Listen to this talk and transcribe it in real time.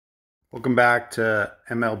Welcome back to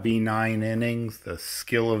MLB 9 Innings, the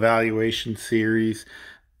skill evaluation series.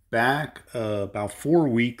 Back about 4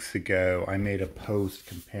 weeks ago, I made a post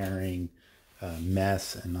comparing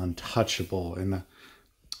Mess and Untouchable, and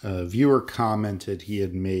a viewer commented he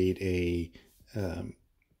had made a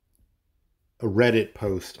Reddit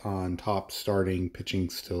post on top starting pitching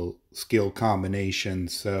skill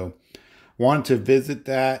combinations. So wanted to visit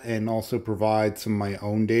that and also provide some of my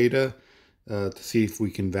own data to see if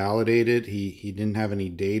we can validate it. He didn't have any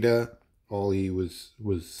data. All he was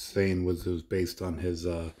saying was it was based on his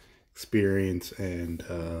experience and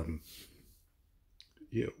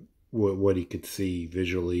you know, what he could see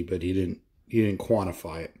visually, but he didn't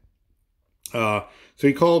quantify it. So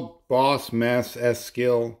he called Boss Mess S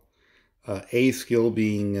skill, A skill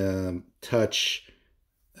being touch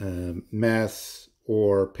Mess,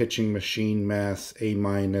 or pitching machine Mess, A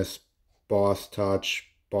minus Boss touch,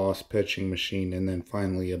 Boss pitching machine, and then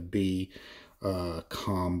finally a B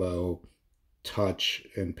combo touch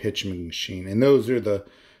and pitching machine. And those are the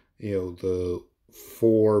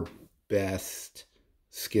four best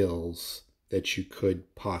skills that you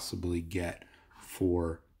could possibly get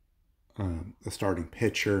for a starting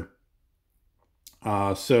pitcher.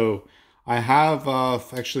 So I have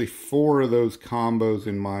actually four of those combos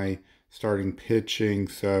in my starting pitching.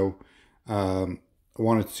 So I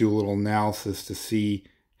wanted to do a little analysis to see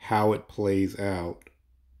how it plays out.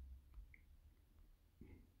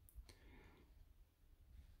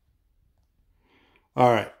 All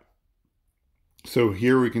right. So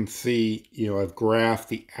here we can see, I've graphed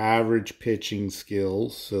the average pitching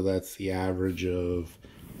skills. So that's the average of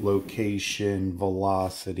location,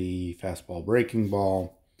 velocity, fastball, breaking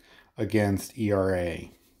ball against ERA.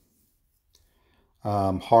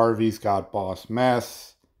 Harvey's got Boss Mess.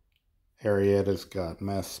 Arrieta's got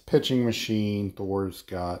Mess pitching machine. Thor's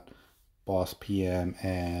got Boss PM.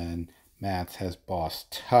 And Matt's has Boss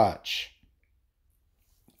touch.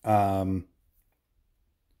 Up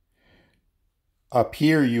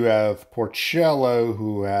here you have Porcello,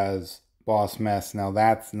 who has Boss Mess. Now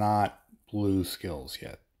that's not blue skills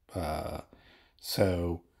yet.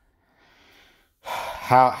 So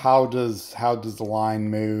how does the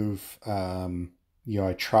line move?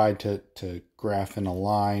 I tried to graph in a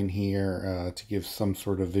line here to give some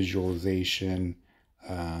sort of visualization.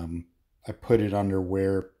 I put it under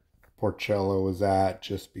where Porcello was at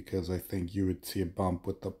just because I think you would see a bump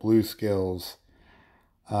with the blue skills.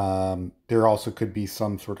 There also could be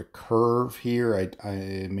some sort of curve here.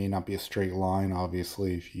 It may not be a straight line.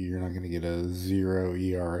 Obviously, if you're not going to get a 0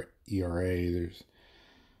 ERA, there's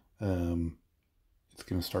it's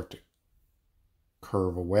going to start to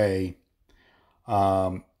curve away.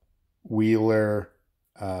 Wheeler,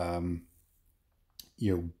 some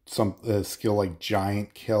skill like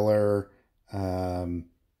Giant Killer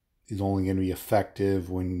is only going to be effective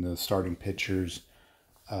when the starting pitcher's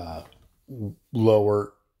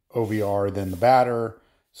lower OVR than the batter.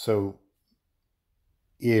 So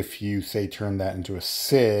if you say turn that into a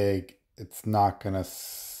SIG, it's not gonna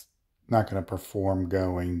perform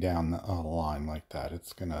going down the line like that.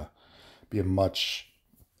 It's gonna be a much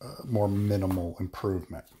more minimal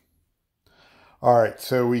improvement. All right,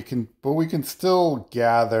 so we can still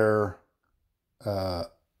gather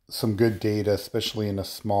some good data, especially in a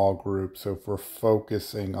small group. So if we're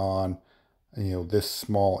focusing on this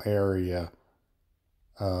small area,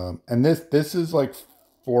 and this is like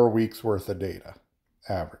 4 weeks worth of data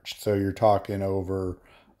averaged. So you're talking over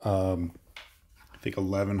I think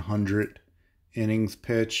 1,100 innings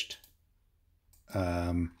pitched.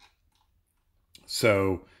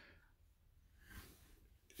 So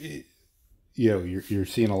you're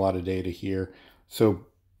seeing a lot of data here. So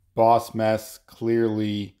Boss Mess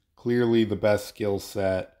clearly the best skill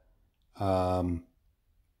set.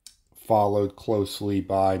 Followed closely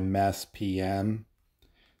by Mess PM.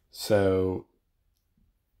 So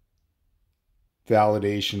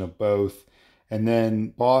validation of both. And then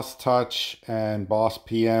Boss Touch and Boss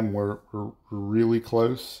PM were really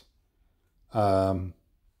close. So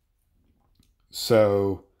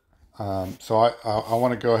I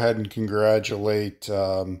want to go ahead and congratulate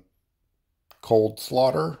Cold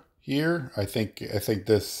Slaughter here. I think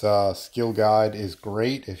this skill guide is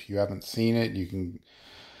great. If you haven't seen it, you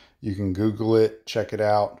can Google it, check it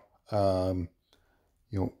out.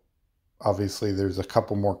 Obviously there's a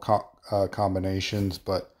couple more combinations,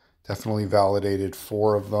 but definitely validated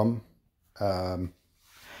 4 of them.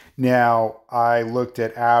 Now I looked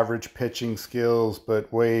at average pitching skills,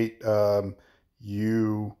 but wait,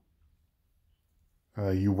 you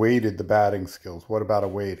weighted the batting skills. What about a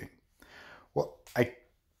weighting? Well, I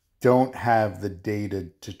don't have the data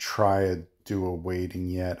to try to do a weighting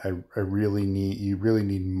yet. I really need, you really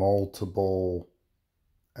need multiple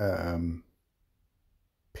um,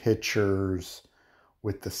 pitchers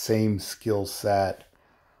with the same skill set.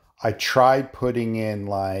 I tried putting in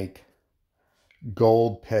like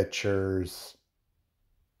gold pitchers,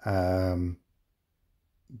 um,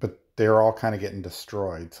 but they're all kind of getting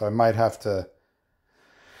destroyed. So I might have to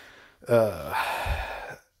uh,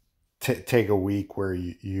 take a week where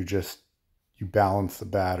you just you balance the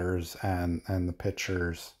batters and the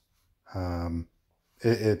pitchers. Um,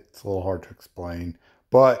 it's a little hard to explain,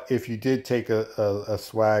 but if you did take a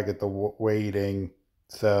swag at the weighting,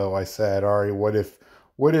 so I said, all right, what if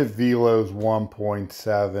velo's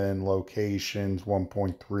 1.7, locations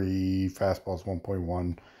 1.3, fastballs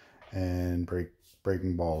 1.1, and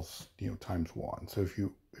breaking balls times 1. So if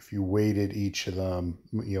you weighted each of them,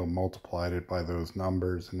 multiplied it by those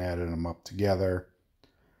numbers and added them up together,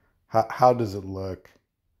 how does it look?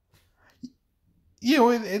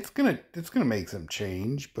 It's gonna make some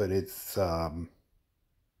change, but is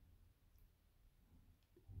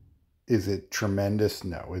it tremendous?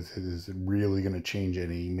 No. Is it really gonna change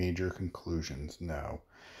any major conclusions? No.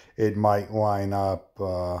 It might line up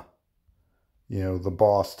the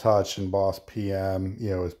boss touch and boss PM,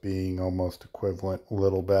 as being almost equivalent, a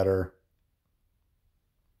little better.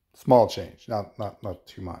 Small change, not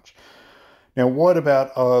too much. Now, what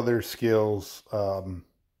about other skills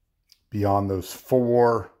beyond those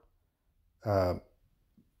four? Uh,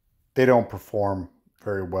 they don't perform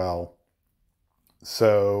very well.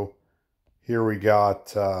 So here we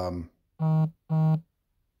got. Oh,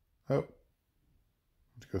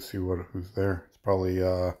 let's go see who's there. It's probably.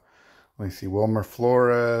 Let me see. Wilmer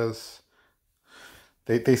Flores.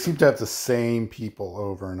 They seem to have the same people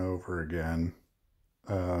over and over again.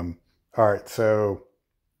 All right, so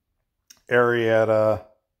Arrieta.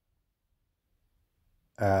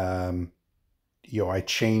 I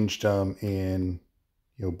changed them in,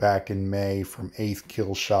 back in May from eighth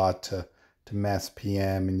kill shot to mass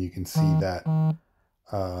PM, and you can see that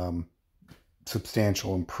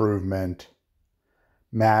substantial improvement.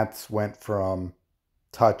 Matt's went from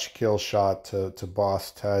touch kill shot to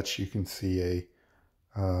boss touch. You can see a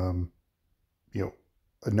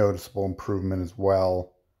noticeable improvement as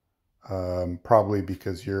well. Probably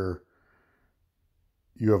because you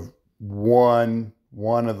have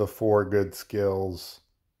one of the four good skills,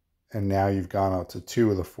 and now you've gone out to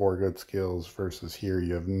two of the four good skills, versus here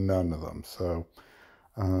you have none of them. So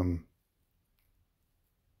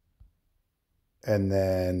and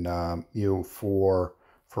then for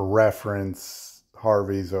reference,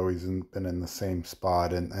 Harvey's always been in the same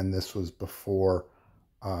spot, and this was before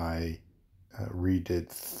I redid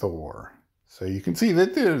Thor. So you can see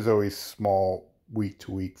that there's always small week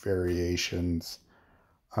to week variations.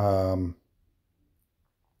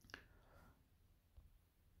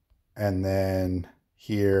 And then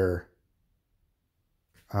here,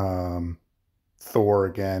 Thor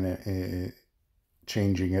again,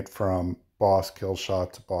 changing it from boss kill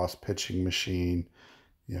shot to boss pitching machine.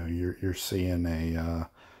 You're seeing a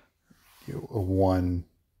one,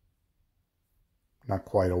 not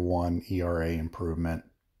quite a 1 ERA improvement.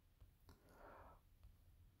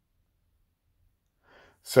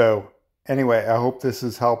 So anyway, I hope this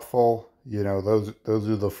is helpful. Those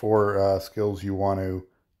are the four skills you want to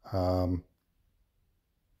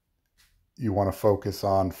focus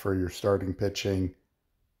on for your starting pitching.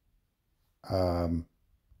 And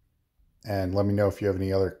let me know if you have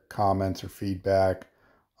any other comments or feedback.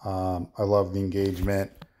 I love the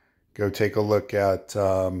engagement. Go take a look at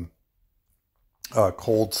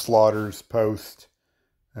Cold Slaughter's post.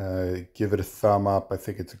 Give it a thumb up. I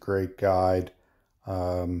think it's a great guide.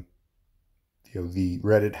 The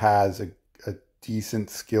Reddit has a decent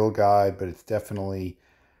skill guide, but it's definitely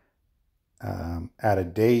out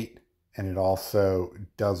of date, and it also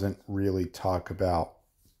doesn't really talk about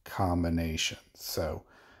combinations. So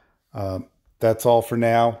that's all for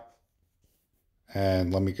now,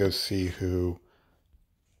 and let me go see who's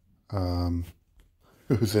in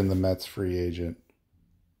the Mets free agent.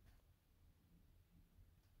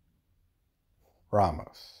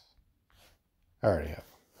 Ramos. I already have.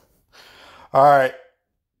 All right.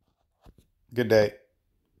 Good day.